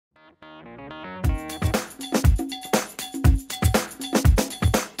Today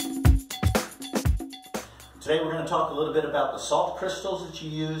we're going to talk a little bit about the salt crystals that you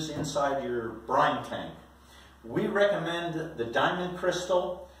use inside your brine tank. We recommend the diamond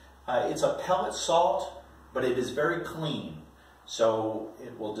crystal. It's a pellet salt, but it is very clean. So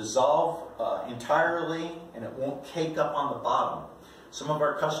it will dissolve entirely and it won't cake up on the bottom. Some of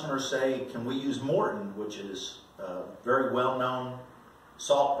our customers say, can we use Morton, which is a very well-known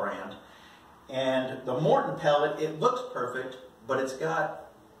salt brand. And the Morton pellet, it looks perfect, but it's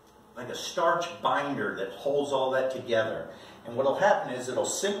got like a starch binder that holds all that together. And what will happen is it'll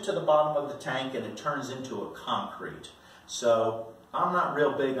sink to the bottom of the tank and it turns into a concrete. So I'm not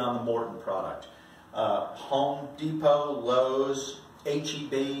real big on the Morton product. Home Depot, Lowe's,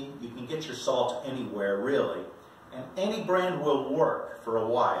 HEB, you can get your salt anywhere really. And any brand will work for a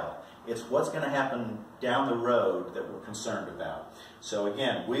while. It's what's going to happen down the road that we're concerned about. So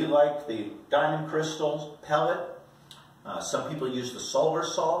again, we like the diamond crystals pellet. Some people use the solar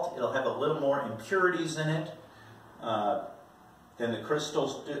salt. It'll have a little more impurities in it than the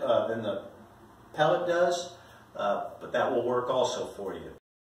crystals do, than the pellet does, but that will work also for you.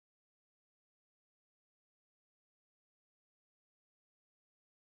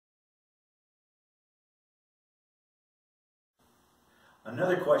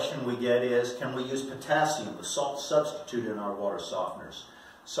 Another question we get is, can we use potassium, the salt substitute, in our water softeners?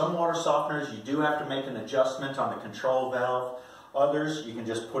 Some water softeners, you do have to make an adjustment on the control valve. Others, you can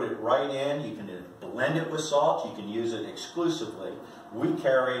just put it right in. You can blend it with salt. You can use it exclusively. We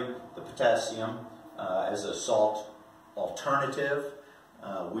carry the potassium as a salt alternative.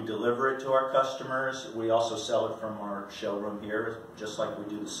 We deliver it to our customers. We also sell it from our showroom here, just like we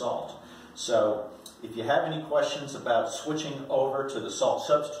do the salt. So if you have any questions about switching over to the salt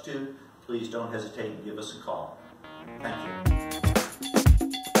substitute, please don't hesitate and give us a call. Thank you.